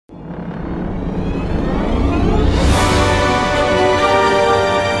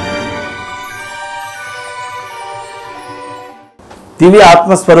దివ్య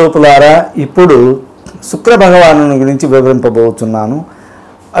ఆత్మస్వరూపులారా, ఇప్పుడు శుక్ర భగవాను గురించి వివరింపబోతున్నాను.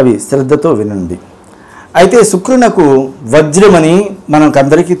 అవి శ్రద్ధతో వినండి. అయితే శుక్రునకు వజ్రమని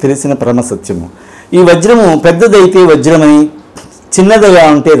మనకందరికీ తెలిసిన పరమ సత్యము. ఈ వజ్రము పెద్దదైతే వజ్రమని, చిన్నదిగా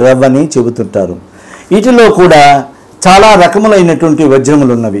ఉంటే రవ్వని చెబుతుంటారు. వీటిలో కూడా చాలా రకములైనటువంటి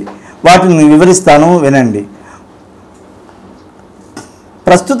వజ్రములు ఉన్నవి. వాటిని వివరిస్తాను, వినండి.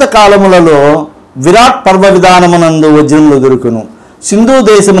 ప్రస్తుత కాలములలో విరాట్ పర్వ విధానమునందు వజ్రములు దొరుకును, సింధు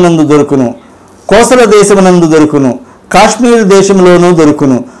దేశమునందు దొరుకును, కోసల దేశమునందు దొరుకును, కాశ్మీర్ దేశంలోనూ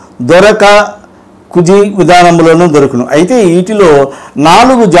దొరుకును, దొరక కుజి విధానములోనూ దొరుకును. అయితే వీటిలో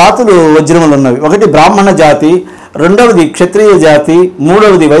 4 జాతులు వజ్రములు ఉన్నవి. ఒకటి బ్రాహ్మణ జాతి, రెండవది క్షత్రియ జాతి,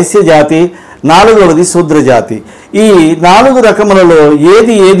 మూడవది వైశ్య జాతి, 4వది శూద్ర జాతి. ఈ 4 రకములలో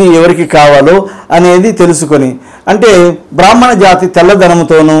ఏది ఎవరికి కావాలో అనేది తెలుసుకొని, అంటే బ్రాహ్మణ జాతి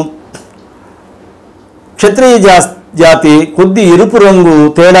తెల్లదనముతోనూ, క్షత్రియ జాతి కొద్ది ఎరుపు రంగు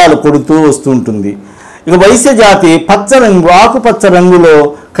తేడాలు కొడుతూ వస్తూ ఉంటుంది. ఇక వైశ్య జాతి పచ్చ రంగు, ఆకుపచ్చ రంగులో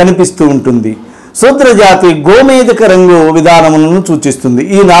కనిపిస్తూ ఉంటుంది. శూద్ర జాతి గోమేధిక రంగు విధానములను సూచిస్తుంది.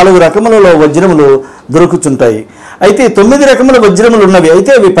 ఈ 4 రకములలో వజ్రములు దొరుకుతుంటాయి. అయితే 9 రకముల వజ్రములు ఉన్నవి.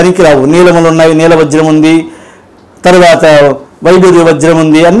 అయితే అవి పనికిరావు. నీలములు ఉన్నాయి, నీల వజ్రం ఉంది, తర్వాత వైడూర్య వజ్రం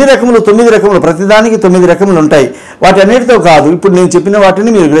ఉంది. అన్ని రకములు 9 రకములు, ప్రతిదానికి 9 రకములు ఉంటాయి. వాటి అన్నిటితో కాదు, ఇప్పుడు నేను చెప్పిన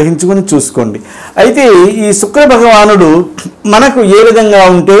వాటిని మీరు గ్రహించుకొని చూసుకోండి. అయితే ఈ శుక్ర భగవానుడు మనకు ఏ విధంగా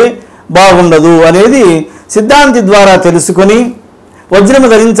ఉంటే బాగుండదు అనేది సిద్ధాంతి ద్వారా తెలుసుకొని వజ్రము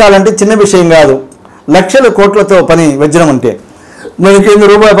ధరించాలంటే చిన్న విషయం కాదు. లక్షల కోట్లతో పని వజ్రం అంటే. మనకి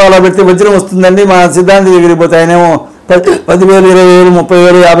రూపాయి పాలా పెడితే వజ్రం వస్తుందండి, మా సిద్ధాంతి దగ్గరికి పోతే ఆయనేమో 10,000, 20,000,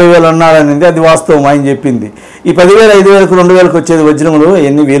 30,000, 50,000 అన్నారనేది అది వాస్తవం. ఆయన చెప్పింది ఈ 10,000, 5,000, 2,000 వచ్చేది వజ్రములు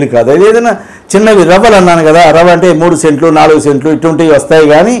ఎన్ని వేలు కాదు. అది ఏదైనా చిన్నవి రవ్వలు అన్నాను కదా, రవ్వ అంటే 3 సెంట్లు 4 సెంట్లు ఇటువంటివి వస్తాయి.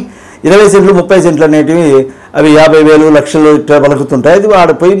 కానీ 20 సెంట్లు 30 సెంట్లు అనేటివి అవి 50,000, లక్షలు ఇట్లా పలుకుతుంటాయి. అది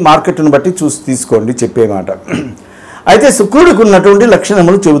ఆడిపోయి మార్కెట్ను బట్టి చూసి తీసుకోండి చెప్పే మాట. అయితే శుక్రుడికి ఉన్నటువంటి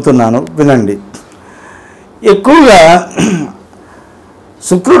లక్షణములు చెబుతున్నాను, వినండి. ఎక్కువగా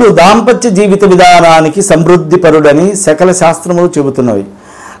శుక్రుడు దాంపత్య జీవిత విధానానికి సమృద్ధిపరుడని సకల శాస్త్రములు చెబుతున్నవి.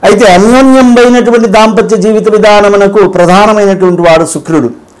 అయితే అన్యోన్యమైనటువంటి దాంపత్య జీవిత విధానమునకు ప్రధానమైనటువంటి వాడు శుక్రుడు.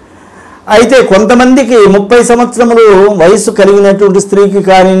 అయితే కొంతమందికి 30 సంవత్సరములు వయసు కలిగినటువంటి స్త్రీకి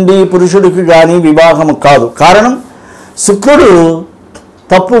కానివ్వండి, పురుషుడికి కానీ వివాహము కాదు. కారణం శుక్రుడు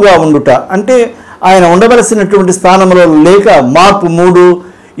తప్పుగా ఉండుట, అంటే ఆయన ఉండవలసినటువంటి స్థానంలో లేక మార్పు 3,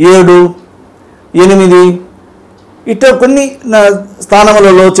 7, 8 ఇట్లా కొన్ని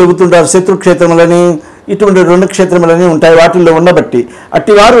స్థానములలో చెబుతుంటారు. శత్రుక్షేత్రములని ఇటువంటి 2 క్షేత్రములని ఉంటాయి. వాటిల్లో ఉండబట్టి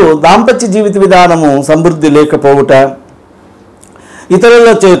అట్టివారు దాంపత్య జీవిత విధానము సమృద్ధి లేకపోవుట,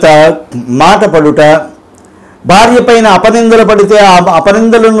 ఇతరుల చేత మాట పడుట, భార్య పైన అపనిందలు పడితే ఆ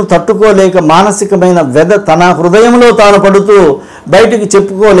అపనిందలను తట్టుకోలేక మానసికమైన వ్యధ తన హృదయంలో తాను పడుతూ బయటికి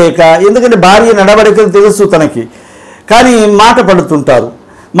చెప్పుకోలేక, ఎందుకంటే భార్య నడవడికలు తెలుసు తనకి, కానీ మాట పడుతుంటారు.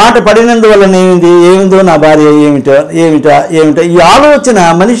 మాట పడినందువలన ఏమిందో నా భార్య ఏమిటా ఈ ఆలోచన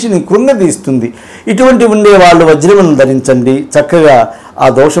మనిషిని కృంగదీస్తుంది. ఇటువంటి ఉండే వాళ్ళు వజ్రమును ధరించండి. చక్కగా ఆ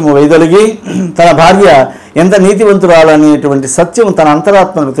దోషము వైదొలిగి తన భార్య ఎంత నీతివంతురాలనేటువంటి సత్యం తన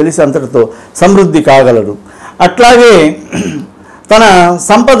అంతరాత్మకు తెలిసి అంతటితో సమృద్ధి కాగలడు. అట్లాగే తన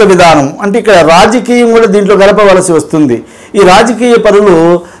సంపద విధానం, అంటే ఇక్కడ రాజకీయం కూడా దీంట్లో గడపవలసి వస్తుంది. ఈ రాజకీయ పరులు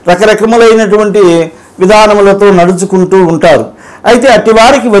రకరకములైనటువంటి విధానములతో నడుచుకుంటూ ఉంటారు. అయితే అట్టి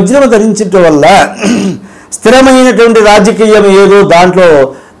వారికి వజ్రము ధరించటం వల్ల స్థిరమైనటువంటి రాజకీయం ఏదో దాంట్లో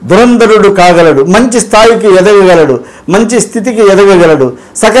దురంధరుడు కాగలడు, మంచి స్థాయికి ఎదగగలడు, మంచి స్థితికి ఎదగగలడు,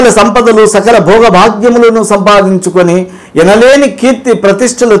 సకల సంపదలు సకల భోగభాగ్యములను సంపాదించుకొని ఎనలేని కీర్తి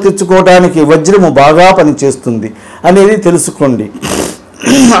ప్రతిష్టలు తెచ్చుకోవడానికి వజ్రము బాగా పనిచేస్తుంది అనేది తెలుసుకోండి.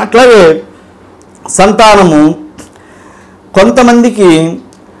 అట్లాగే సంతానము, కొంతమందికి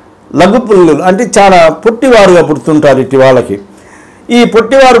లఘుపుల్లు అంటే చాలా పొట్టివారుగా పుడుతుంటారు. ఇట్టి వాళ్ళకి ఈ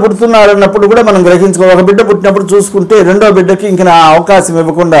పొట్టివారు పుడుతున్నారన్నప్పుడు కూడా మనం గ్రహించుకోవాలి. ఒక బిడ్డ పుట్టినప్పుడు చూసుకుంటే రెండో బిడ్డకి ఇంక అవకాశం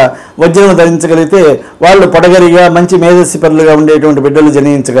ఇవ్వకుండా వజ్రం ధరించగలిగితే వాళ్ళు పొడగరిగా మంచి మేధస్సి పరులుగా ఉండేటువంటి బిడ్డలు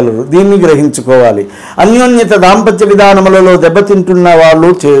జనించగలరు. దీన్ని గ్రహించుకోవాలి. అన్యోన్యత దాంపత్య విధానములలో దెబ్బతింటున్న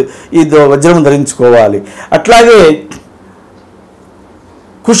వాళ్ళు ఈ వజ్రం ధరించుకోవాలి. అట్లాగే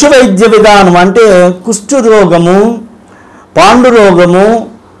కుష్ఠవైద్య విధానం అంటే కుష్ఠరోగము, పాండురోగము,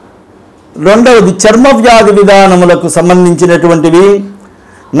 రెండవది చర్మ వ్యాధి విధానములకు సంబంధించినటువంటివి,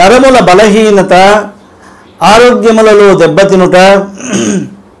 నరముల బలహీనత, ఆరోగ్యములలో దెబ్బతినుట,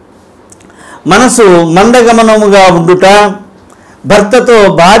 మనసు మందగమనముగా ఉండుట, భర్తతో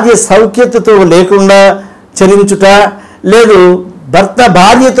భార్య సౌఖ్యతతో లేకుండా చరించుట, లేదు భర్త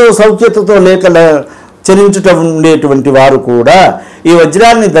భార్యతో సౌఖ్యతతో లేక చరించుట ఉండేటువంటి వారు కూడా ఈ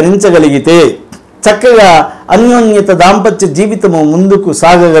వజ్రాన్ని ధరించగలిగితే చక్కగా అన్యోన్యత దాంపత్య జీవితము ముందుకు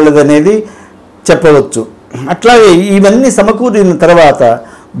సాగగలదనేది చెప్పవచ్చు. అట్లాగే ఇవన్నీ సమకూరిన తర్వాత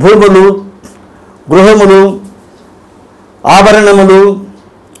భూములు, గృహములు, ఆభరణములు,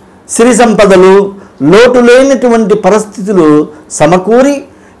 సిరి సంపదలు, లోటు లేనటువంటి పరిస్థితులు సమకూరి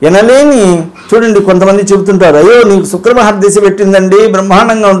ఎనలేని, చూడండి కొంతమంది చెబుతుంటారు, అయ్యో నీకు శుక్రవాహర దిశ పెట్టిందండి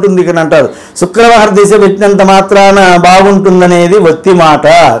బ్రహ్మాండంగా ఉంటుంది ఇక్కడ అంటారు. శుక్రవాహర దిశ పెట్టినంత మాత్రాన బాగుంటుందనేది వత్తి మాట.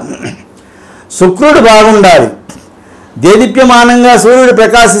 శుక్రుడు బాగుండాలి. దేదీప్యమానంగా సూర్యుడు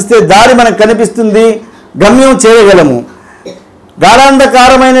ప్రకాశిస్తే దారి మనకు కనిపిస్తుంది, గమ్యం చేయగలము.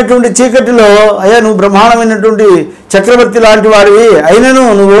 గాఢాంధకారమైనటువంటి చీకటిలో అయ్యా నువ్వు బ్రహ్మాండమైనటువంటి చక్రవర్తి లాంటి వాడివి అయినను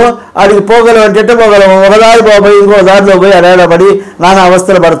నువ్వు ఆడికి పోగలవు అంటే ఎట్ట పోగలవు? ఒక దారి పోయి ఇంకో దారిలో పోయి అడగడబడి నానా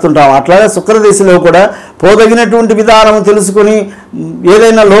అవస్థలు పడుతుంటాం. అట్లాగే శుక్రదిశలో కూడా పోదగినటువంటి విధానం తెలుసుకొని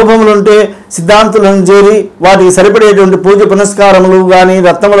ఏదైనా లోపములు ఉంటే సిద్ధాంతులను చేరి వాటికి సరిపడేటువంటి పూజ పునస్కారములు కానీ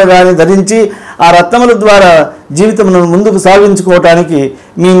రత్నములు కానీ ధరించి ఆ రత్నముల ద్వారా జీవితమును ముందుకు సాగించుకోవటానికి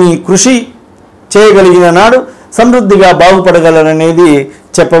మీ కృషి చేయగలిగిన నాడు సమృద్ధిగా బాగుపడగలననేది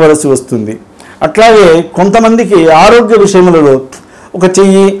చెప్పవలసి వస్తుంది. అట్లాగే కొంతమందికి ఆరోగ్య విషయములలో ఒక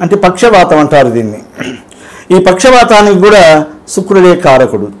చెయ్యి అంటే పక్షవాతం అంటారు దీన్ని. ఈ పక్షవాతానికి కూడా శుక్రుడే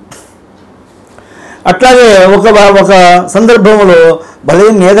కారకుడు. అట్లాగే ఒక సందర్భంలో భలే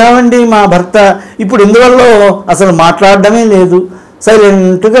మేధావండి మా భర్త, ఇప్పుడు ఇందువల్ల అసలు మాట్లాడడమే లేదు,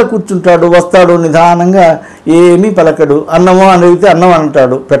 సైలెంట్గా కూర్చుంటాడు, వస్తాడు నిదానంగా, ఏమీ పలకడు. అన్నమో అడిగితే అన్నం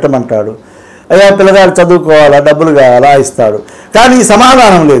అంటాడు, పెట్టమంటాడు. అయ్యా పిల్లగాడు చదువుకోవాలా, డబ్బులు కావాలా ఇస్తాడు, కానీ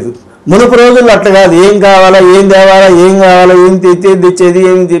సమాధానం లేదు. మునుపు రోజుల్లో అట్లా కాదు, ఏం కావాలా, ఏం తేవాలా, ఏం కావాలా, ఏం తెచ్చేది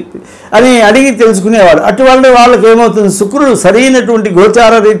ఏం చెప్పి అని అడిగి తెలుసుకునేవాడు. అటువంటి వాళ్ళకి ఏమవుతుంది, శుక్రుడు సరైనటువంటి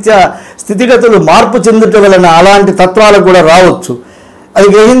గోచార రీత్యా స్థితిగతులు మార్పు చెందుట వలన అలాంటి తత్వాలకు కూడా రావచ్చు. అది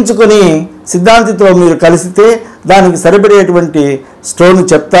గ్రహించుకొని సిద్ధాంతితో మీరు కలిసితే దానికి సరిపడేటువంటి స్టోన్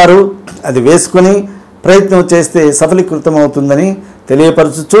చెప్తారు, అది వేసుకొని ప్రయత్నం చేస్తే సఫలీకృతం అవుతుందని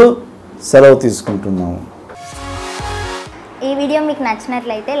తెలియపరచుచు సెలవు తీసుకుంటున్నాము. ఈ వీడియో మీకు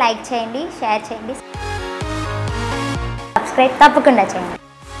నచ్చినట్లయితే లైక్ చేయండి, షేర్ చేయండి, సబ్స్క్రైబ్ తప్పకుండా చేయండి.